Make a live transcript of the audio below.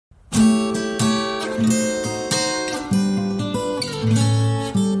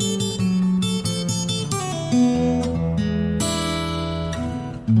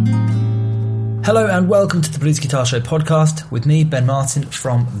Hello and welcome to the Blues Guitar Show podcast with me, Ben Martin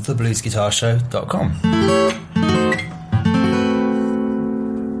from thebluesguitarshow.com.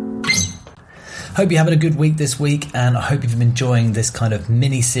 Hope you're having a good week this week, and I hope you've been enjoying this kind of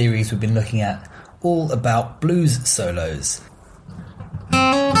mini-series we've been looking at all about blues solos.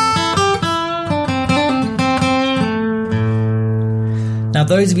 Now,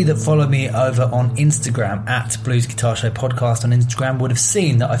 those of you that follow me over on Instagram at Blues Guitar Show Podcast on Instagram would have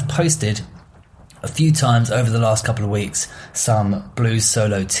seen that I've posted a few times over the last couple of weeks some blues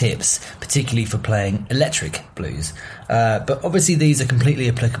solo tips, particularly for playing electric blues. But obviously these are completely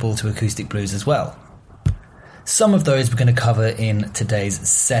applicable to acoustic blues as well. Some of those we're going to cover in today's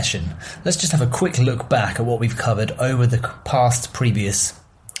session. Let's just have a quick look back at what we've covered over the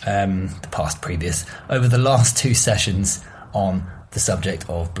over the last two sessions on the subject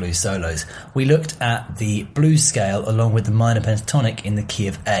of blues solos. We looked at the blues scale along with the minor pentatonic in the key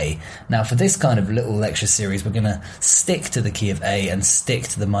of A. Now for this kind of little lecture series we're going to stick to the key of A and stick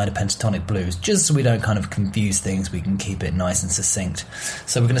to the minor pentatonic blues, just so we don't kind of confuse things. We can keep it nice and succinct.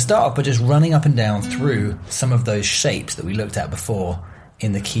 So we're going to start off by just running up and down through some of those shapes that we looked at before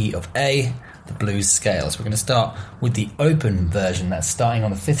in the key of A, the blues scale. So we're going to start with the open version, that's starting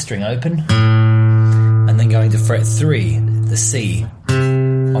on the 5th string open and then going to fret 3, the C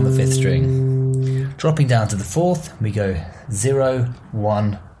on the 5th string. Dropping down to the 4th, we go 0,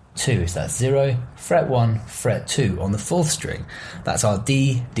 1, 2. So that's 0, fret 1, fret 2 on the 4th string. That's our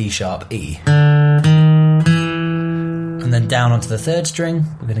D, D sharp, E. And then down onto the 3rd string,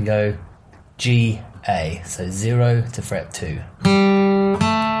 we're going to go G, A. So 0 to fret 2.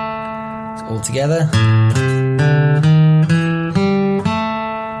 So all together.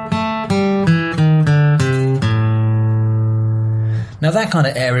 Now that kind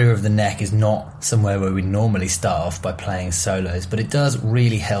of area of the neck is not somewhere where we normally start off by playing solos, but it does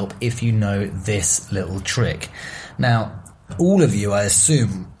really help if you know this little trick. Now, all of you, I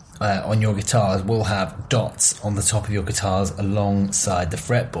assume, on your guitars will have dots on the top of your guitars alongside the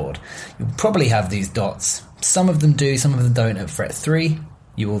fretboard. You'll probably have these dots. Some of them do, some of them don't at fret 3.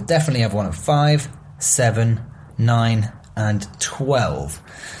 You will definitely have one at 5, 7, 9 and 12.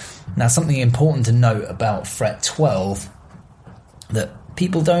 Now something important to note about fret 12 that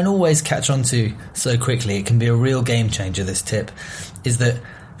people don't always catch on to so quickly, it can be a real game changer, this tip, is that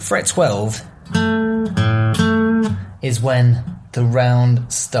fret 12 is when the round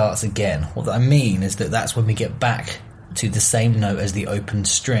starts again. What I mean is that that's when we get back to the same note as the open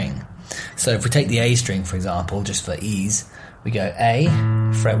string. So if we take the A string, for example, just for ease, we go A,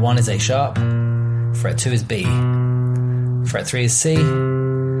 fret 1 is A sharp, fret 2 is B, fret 3 is C,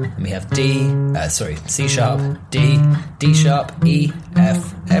 and we have C sharp, D, D sharp, E,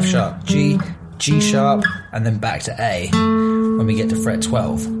 F, F sharp, G, G sharp, and then back to A when we get to fret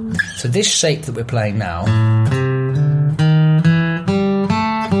 12. So this shape that we're playing now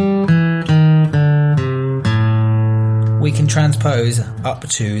we can transpose up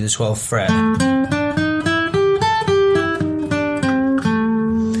to the 12th fret,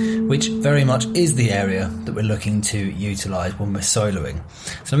 which very much is the area that we're looking to utilise when we're soloing.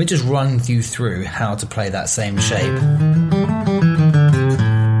 So let me just run you through how to play that same shape.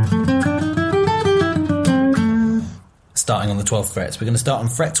 Starting on the 12th fret. So we're going to start on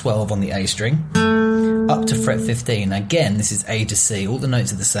fret 12 on the A string, up to fret 15. Again, this is A to C, all the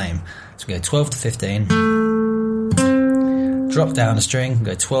notes are the same. So we go 12 to 15, drop down a string,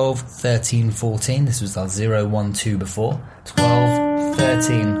 go 12, 13, 14. This was our 0, 1, 2 before. 12,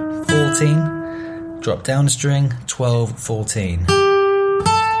 13, 14, drop down a string, 12, 14.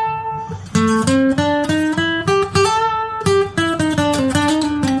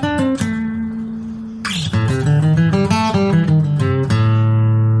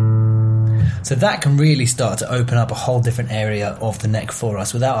 So that can really start to open up a whole different area of the neck for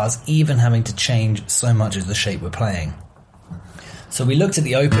us without us even having to change so much of the shape we're playing. So we looked at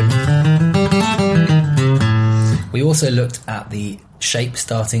the open. We also looked at the shape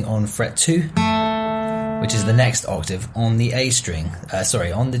starting on fret 2, which is the next octave on the A string,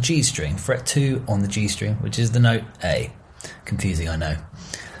 on the G string, fret 2 on the G string, which is the note A. Confusing, I know.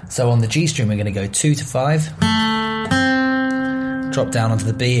 So on the G string we're going to go 2 to 5, drop down onto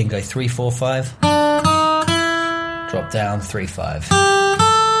the B and go 3, 4, 5, drop down 3, 5.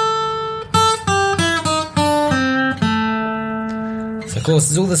 So of course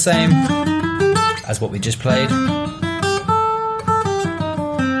it's all the same as what we just played.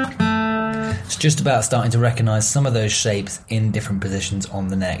 It's just about starting to recognise some of those shapes in different positions on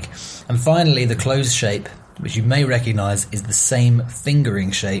the neck. And finally, the closed shape, which you may recognise is the same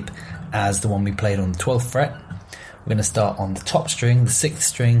fingering shape as the one we played on the 12th fret, We're going to start on the top string, the 6th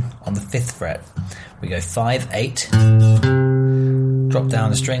string, on the 5th fret. We go 5, 8, drop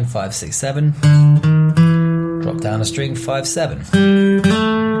down a string, 5, 6, 7, drop down a string, 5, 7.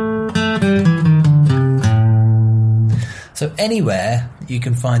 So anywhere you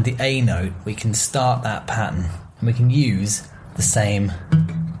can find the A note, we can start that pattern, and we can use the same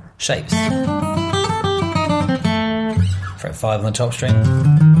shapes. Fret 5 on the top string,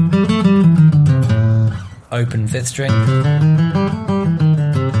 open 5th string,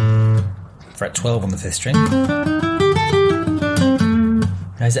 fret 12 on the 5th string.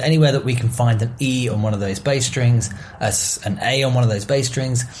 Now, is there anywhere that we can find an E on one of those bass strings, an A on one of those bass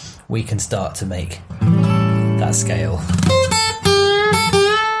strings, we can start to make that scale.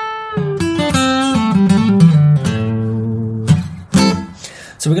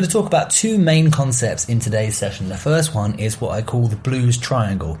 So we're going to talk about two main concepts in today's session. The first one is what I call the blues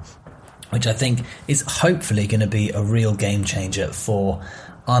triangle, which I think is hopefully going to be a real game changer for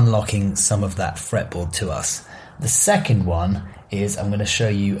unlocking some of that fretboard to us. The second one is I'm going to show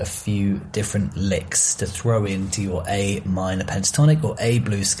you a few different licks to throw into your A minor pentatonic or A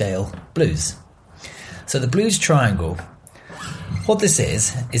blues scale blues. So the blues triangle, what this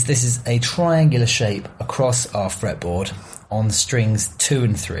is this is a triangular shape across our fretboard on strings 2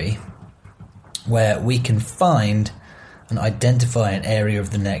 and 3, where we can find and identify an area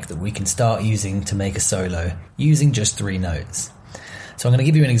of the neck that we can start using to make a solo using just 3 notes. So I'm going to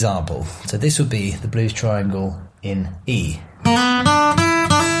give you an example. So this would be the blues triangle in E.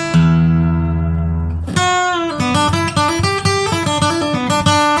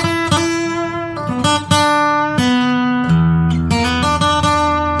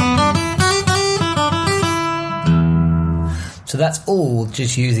 So that's all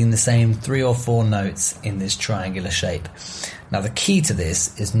just using the same 3 or 4 notes in this triangular shape. Now the key to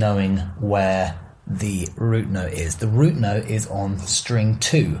this is knowing where the root note is. The root note is on string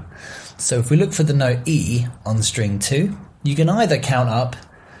 2. So if we look for the note E on string 2, you can either count up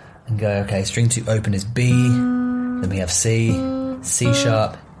and go, okay, string 2 open is B, then we have C, C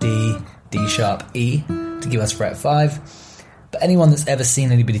sharp, D, D sharp, E to give us fret 5. But anyone that's ever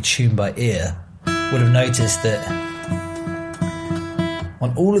seen anybody tune by ear would have noticed that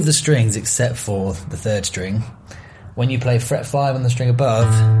on all of the strings except for the 3rd string, when you play fret 5 on the string above,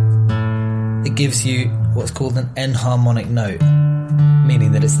 it gives you what's called an enharmonic note,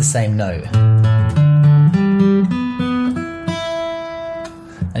 meaning that it's the same note.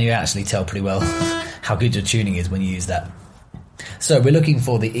 And you actually tell pretty well how good your tuning is when you use that. So we're looking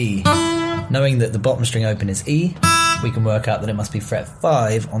for the E. Knowing that the bottom string open is E, we can work out that it must be fret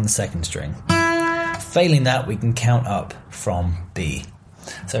 5 on the 2nd string. Failing that, we can count up from B.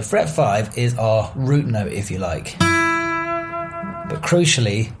 So fret 5 is our root note, if you like. But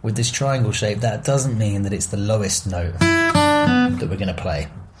crucially, with this triangle shape, that doesn't mean that it's the lowest note that we're going to play.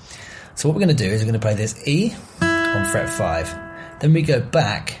 So what we're going to do is we're going to play this E on fret 5. Then we go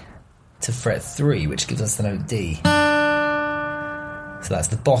back to fret 3, which gives us the note D. So that's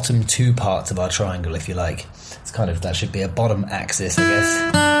the bottom 2 parts of our triangle, if you like. It's kind of, that should be a bottom axis, I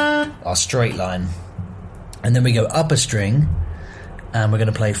guess. Our straight line. And then we go up a string, and we're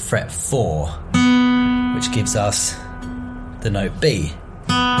going to play fret 4, which gives us the note B.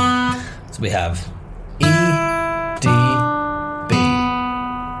 So we have E, D, B.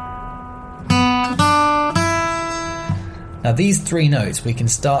 Now these 3 notes, we can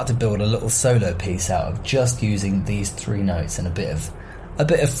start to build a little solo piece out of just using these 3 notes and a bit of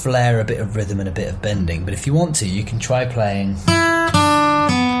flair, a bit of rhythm and a bit of bending. But if you want to, you can try playing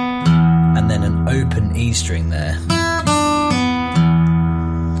and then an open E string there.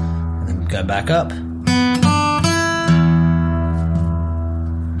 Go back up.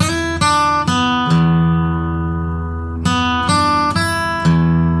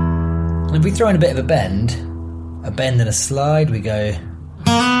 And if we throw in a bit of a bend and a slide, we go.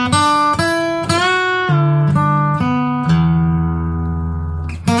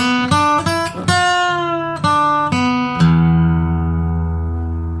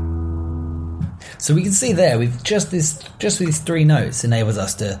 So we can see there, we've just these 3 notes enables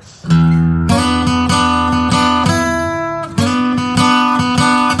us to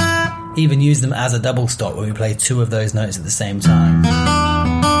even use them as a double stop where we play 2 of those notes at the same time.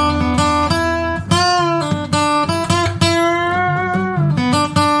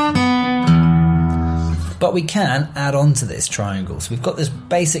 But we can add on to this triangle. So we've got this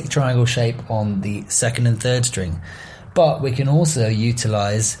basic triangle shape on the 2nd and 3rd string, but we can also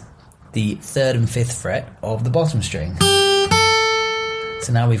utilize the 3rd and 5th fret of the bottom string.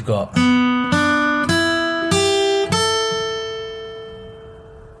 So now we've got,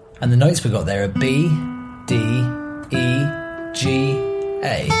 and the notes we've got there are B, D, E, G,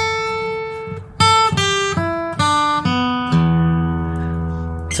 A.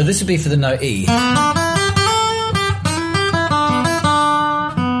 So this would be for the note E.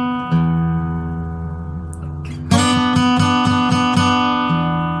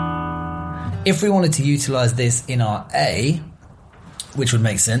 If we wanted to utilise this in our A, which would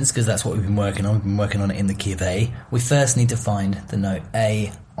make sense because that's what we've been working on. We've been working on it in the key of A. We first need to find the note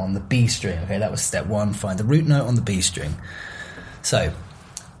A on the B string. Okay, that was step one. Find the root note on the B string. So,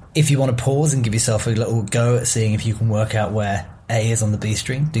 if you want to pause and give yourself a little go at seeing if you can work out where A is on the B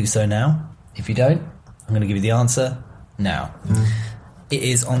string, do so now. If you don't, I'm going to give you the answer now. It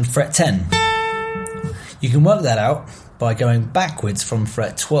is on fret 10. You can work that out by going backwards from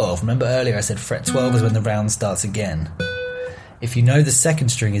fret 12. Remember earlier I said fret 12 is when the round starts again. If you know the second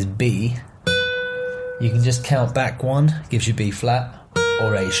string is B, you can just count back 1, gives you B flat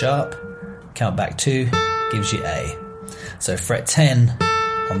or A sharp. Count back 2, gives you A. So fret 10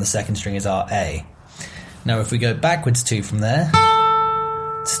 on the second string is our A. Now if we go backwards 2 from there,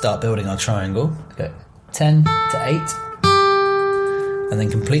 to start building our triangle, go 10 to 8, and then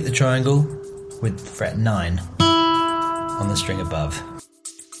complete the triangle with fret 9 on the string above.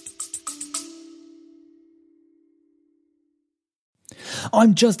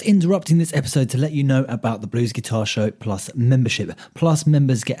 I'm just interrupting this episode to let you know about the Blues Guitar Show Plus membership. Plus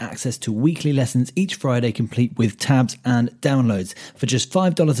members get access to weekly lessons each Friday complete with tabs and downloads. For just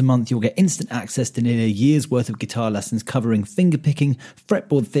 $5 a month, you'll get instant access to nearly a year's worth of guitar lessons covering fingerpicking,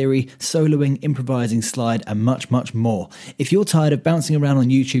 fretboard theory, soloing, improvising, slide, and much, much more. If you're tired of bouncing around on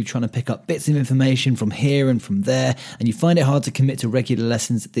YouTube trying to pick up bits of information from here and from there, and you find it hard to commit to regular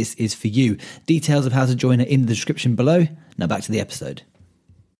lessons, this is for you. Details of how to join are in the description below. Now back to the episode.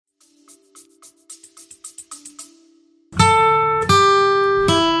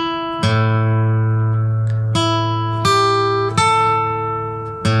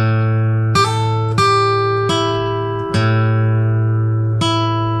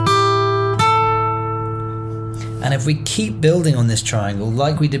 And if we keep building on this triangle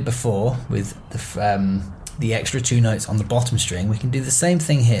like we did before with the extra 2 notes on the bottom string, we can do the same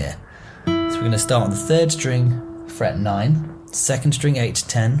thing here. So we're going to start on the 3rd string, fret 9, 2nd string 8 to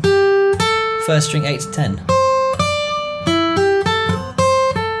 10, 1st string 8 to 10.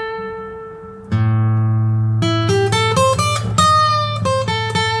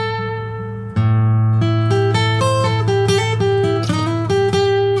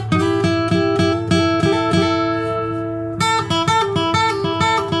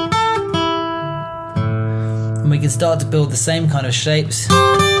 We can start to build the same kind of shapes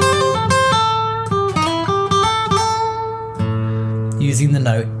using the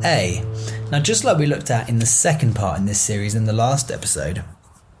note A. Now, just like we looked at in the second part in this series in the last episode,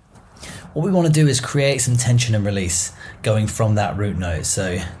 what we want to do is create some tension and release going from that root note.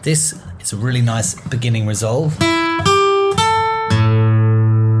 So this is a really nice beginning resolve.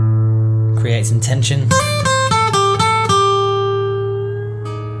 Create some tension.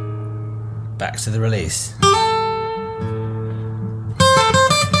 Back to the release.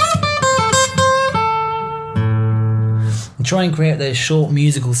 And try and create those short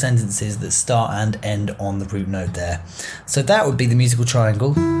musical sentences that start and end on the root note there. So that would be the musical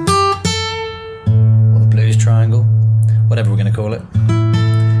triangle, or the blues triangle, whatever we're going to call it,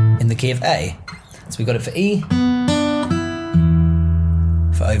 in the key of A. So we got it for E,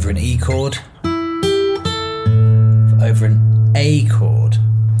 for over an E chord, for over an A chord.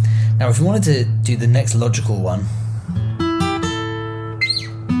 Now if we wanted to do the next logical one,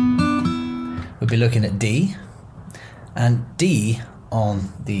 we'd be looking at D. And D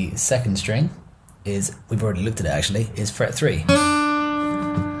on the 2nd string is, we've already looked at it actually, is fret 3.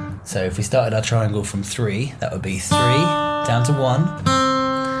 So if we started our triangle from 3, that would be 3 down to 1,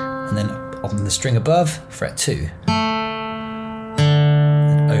 and then on the string above, fret 2.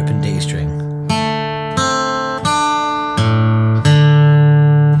 And open D string.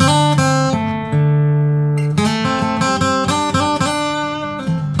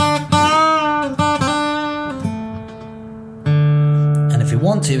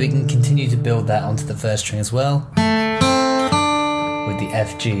 Want to, we can continue to build that onto the 1st string as well with the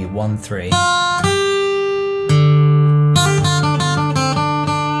F G 1 3.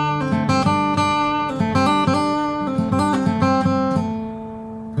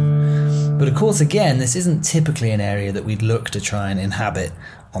 But of course, again, this isn't typically an area that we'd look to try and inhabit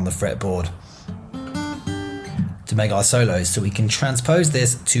on the fretboard to make our solos, so we can transpose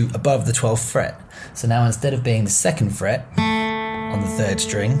this to above the 12th fret. So now instead of being the 2nd fret on the 3rd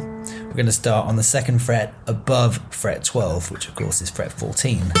string, we're going to start on the 2nd fret above fret 12, which of course is fret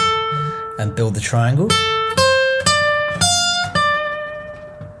 14, and build the triangle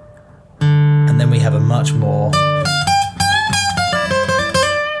much more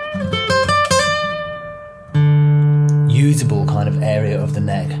usable kind of area of the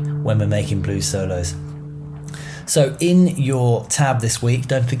neck when we're making blues solos. So in your tab this week,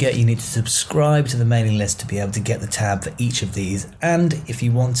 don't forget you need to subscribe to the mailing list to be able to get the tab for each of these. And if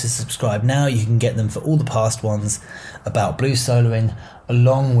you want to subscribe now, you can get them for all the past ones about blues soloing,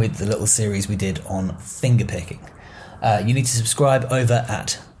 along with the little series we did on fingerpicking. You need to subscribe over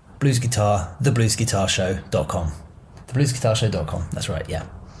at thebluesguitarshow.com. Thebluesguitarshow.com, that's right, yeah.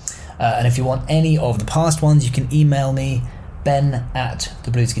 And if you want any of the past ones, you can email me,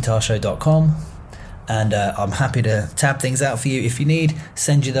 ben@thebluesguitarshow.com. And I'm happy to tab things out for you if you need,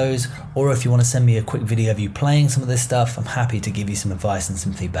 send you those, or if you want to send me a quick video of you playing some of this stuff, I'm happy to give you some advice and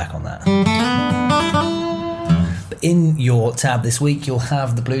some feedback on that. But in your tab this week, you'll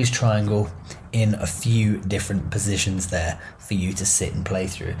have the blues triangle in a few different positions there for you to sit and play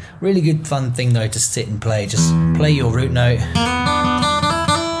through. Really good fun thing though to sit and play, just play your root note.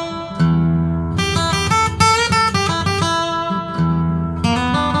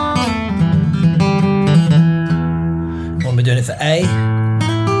 We're doing it for A.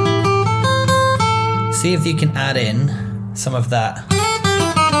 See if you can add in some of that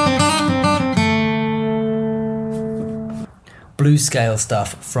blues scale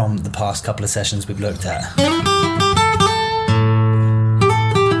stuff from the past couple of sessions we've looked at.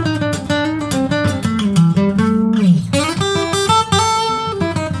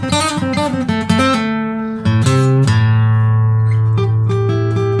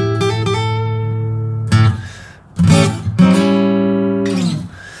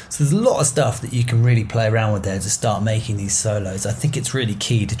 There's a lot of stuff that you can really play around with there to start making these solos. I think it's really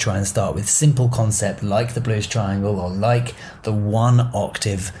key to try and start with simple concept like the blues triangle or like the 1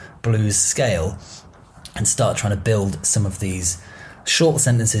 octave blues scale and start trying to build some of these short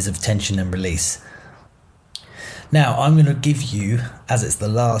sentences of tension and release. Now I'm going to give you, as it's the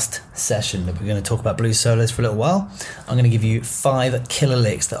last session that we're going to talk about blues solos for a little while, I'm going to give you 5 killer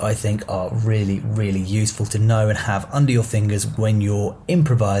licks that I think are really, really useful to know and have under your fingers when you're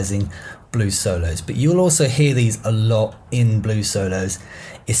improvising blues solos. But you'll also hear these a lot in blues solos,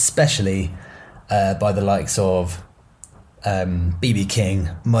 especially by the likes of B.B. King,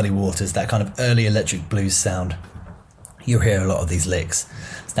 Muddy Waters, that kind of early electric blues sound. You'll hear a lot of these licks.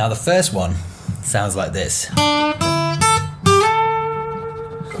 Now the first one sounds like this,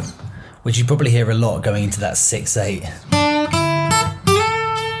 which you probably hear a lot going into that 6/8.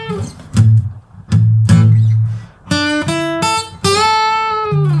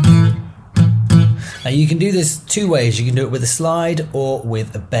 Now you can do this 2 ways. You can do it with a slide or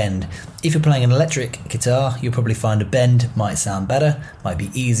with a bend. If you're playing an electric guitar, you'll probably find a bend might sound better, might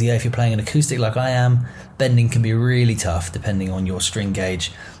be easier. If you're playing an acoustic like I am, bending can be really tough depending on your string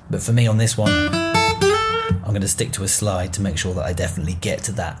gauge. But for me on this one, I'm going to stick to a slide to make sure that I definitely get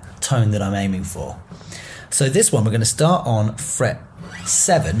to that tone that I'm aiming for. So this one, we're going to start on fret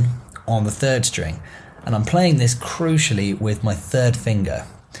 7 on the 3rd string. And I'm playing this crucially with my 3rd finger.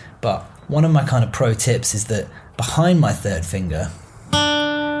 But one of my kind of pro tips is that behind my 3rd finger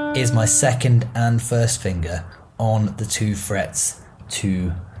is my 2nd and 1st finger on the 2 frets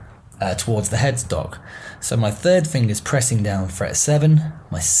towards the headstock. So my 3rd finger is pressing down fret 7,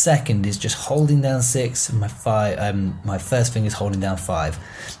 my 2nd is just holding down 6, and my 1st finger is holding down 5.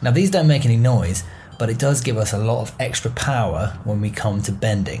 Now these don't make any noise, but it does give us a lot of extra power when we come to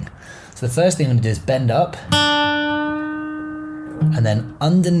bending. So the first thing I'm going to do is bend up, and then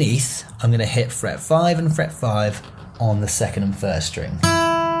underneath I'm going to hit fret 5 and fret 5 on the 2nd and 1st string.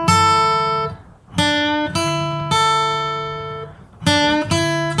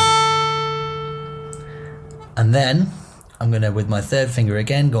 And then I'm going to, with my 3rd finger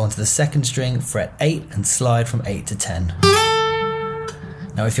again, go onto the 2nd string, fret 8 and slide from 8 to 10.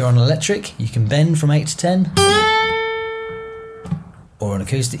 Now if you're on electric, you can bend from 8 to 10, or on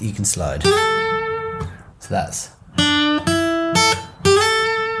acoustic you can slide. So that's,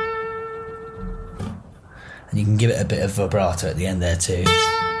 and you can give it a bit of vibrato at the end there too.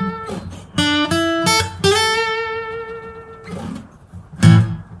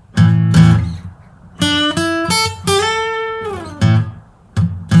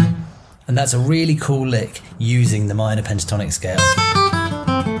 And that's a really cool lick using the minor pentatonic scale.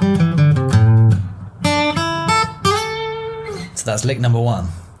 So that's lick number 1.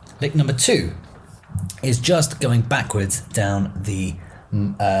 Lick number 2 is just going backwards down the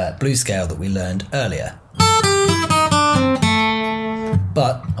blues scale that we learned earlier.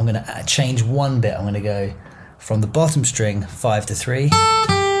 But I'm going to change one bit. I'm going to go from the bottom string 5 to 3,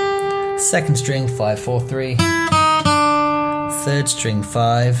 2nd string 5 4 3, 3rd string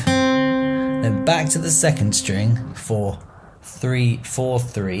 5, then back to the second string for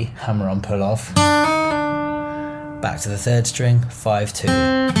 3-4-3, hammer on pull off, back to the third string, 5-2.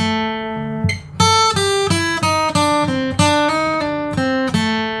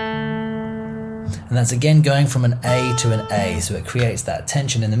 And that's again going from an A to an A, so it creates that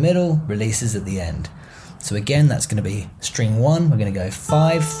tension in the middle, releases at the end. So again, that's going to be string 1, we're going to go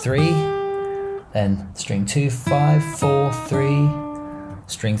 5-3, then string 2,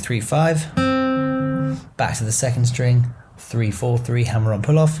 5-4-3, string 3-5, back to the second string, 3-4-3, hammer on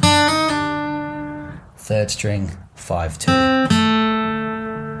pull off, third string, 5-2.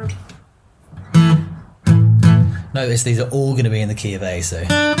 Notice these are all going to be in the key of A, so.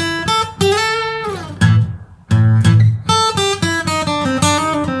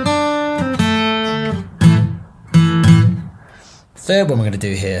 Third one we're going to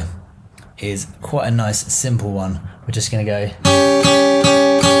do here is quite a nice simple one. We're just going to go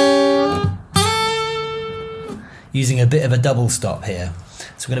using a bit of a double stop here.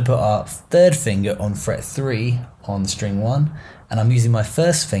 So we're going to put our third finger on fret 3 on string 1, and I'm using my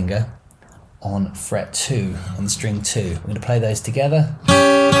first finger on fret 2 on string 2. We're going to play those together,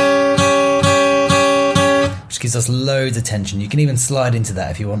 which gives us loads of tension. You can even slide into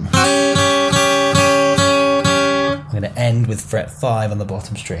that if you want. I'm going to end with fret 5 on the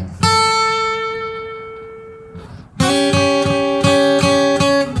bottom string.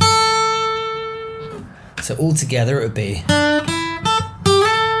 So all together it would be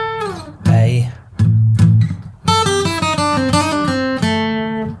A,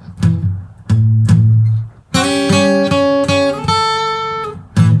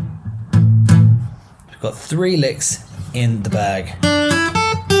 we've got 3 licks in the bag.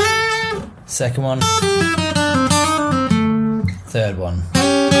 Second one, third one.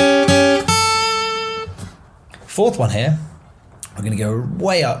 Fourth one here, we're going to go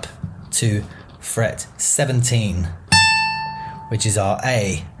way up to fret 17, which is our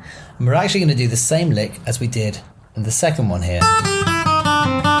A. And we're actually going to do the same lick as we did in the second one here.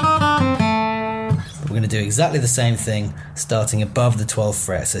 But we're going to do exactly the same thing, starting above the 12th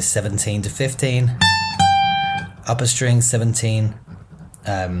fret, so 17 to 15, upper string 17,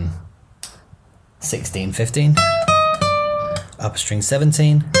 16, 15, upper string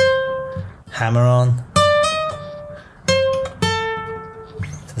 17, hammer on,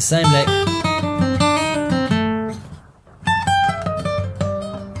 to the same lick,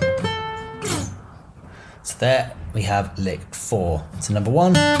 so there we have lick 4. So number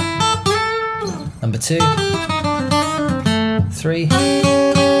 1, number 2, 3,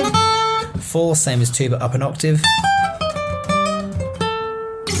 4, same as 2 but up an octave,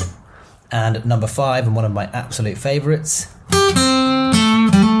 and number 5, and one of my absolute favourites.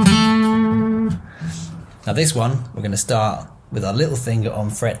 Now this one, we're going to start with our little finger on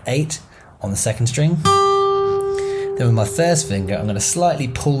fret 8 on the second string. Then with my first finger, I'm going to slightly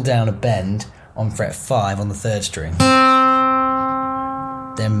pull down a bend on fret 5 on the third string.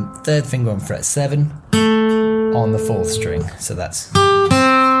 Then third finger on fret 7 on the fourth string. So that's...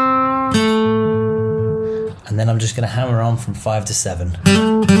 And then I'm just going to hammer on from 5 to 7.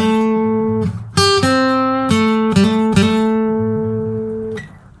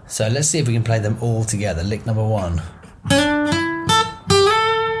 So let's see if we can play them all together. Lick number 1.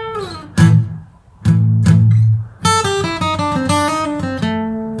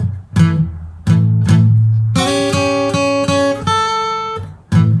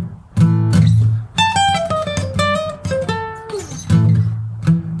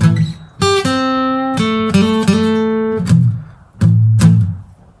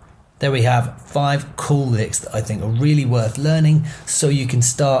 There we have 5 cool licks that I think are really worth learning, so you can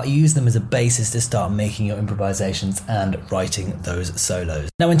use them as a basis to start making your improvisations and writing those solos.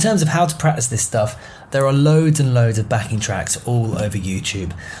 Now in terms of how to practice this stuff, there are loads and loads of backing tracks all over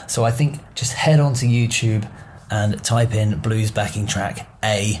YouTube. So I think just head onto YouTube and type in blues backing track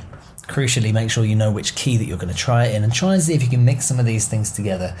A. Crucially, make sure you know which key that you're going to try it in, and try and see if you can mix some of these things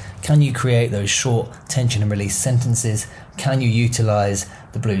together. Can you create those short tension and release sentences? Can you utilize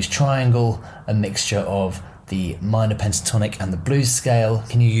the blues triangle, a mixture of the minor pentatonic and the blues scale?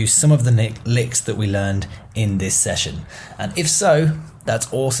 Can you use some of the licks that we learned in this session? And if so,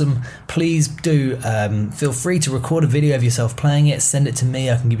 that's awesome. Please do feel free to record a video of yourself playing it, send it to me,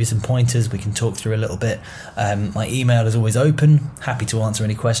 I can give you some pointers, we can talk through a little bit. My email is always open, happy to answer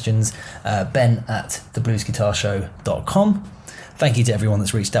any questions, ben@thebluesguitarshow.com. Thank you to everyone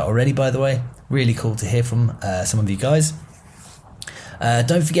that's reached out already, by the way, really cool to hear from some of you guys.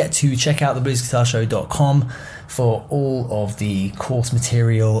 Don't forget to check out thebluesguitarshow.com for all of the course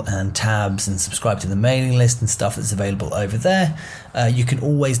material and tabs, and subscribe to the mailing list and stuff that's available over there. You can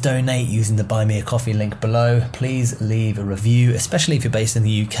always donate using the Buy Me a Coffee link below. Please leave a review, especially if you're based in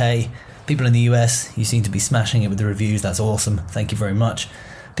the UK. People in the US, you seem to be smashing it with the reviews. That's awesome. Thank you very much.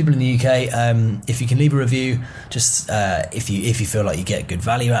 People in the UK, if you can leave a review, just if you feel like you get good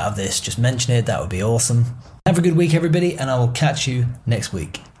value out of this, just mention it. That would be awesome. Have a good week, everybody, and I will catch you next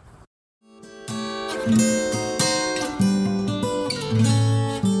week.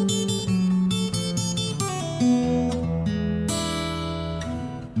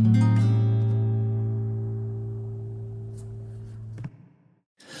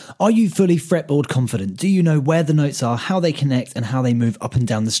 Are you fully fretboard confident? Do you know where the notes are, how they connect, and how they move up and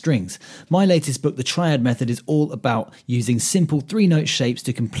down the strings? My latest book, The Triad Method, is all about using simple 3-note shapes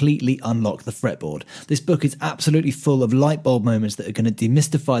to completely unlock the fretboard. This book is absolutely full of light bulb moments that are going to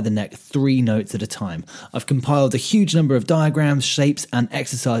demystify the neck 3 notes at a time. I've compiled a huge number of diagrams, shapes, and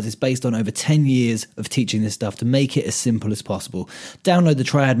exercises based on over 10 years of teaching this stuff to make it as simple as possible. Download The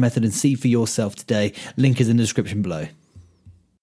Triad Method and see for yourself today. Link is in the description below.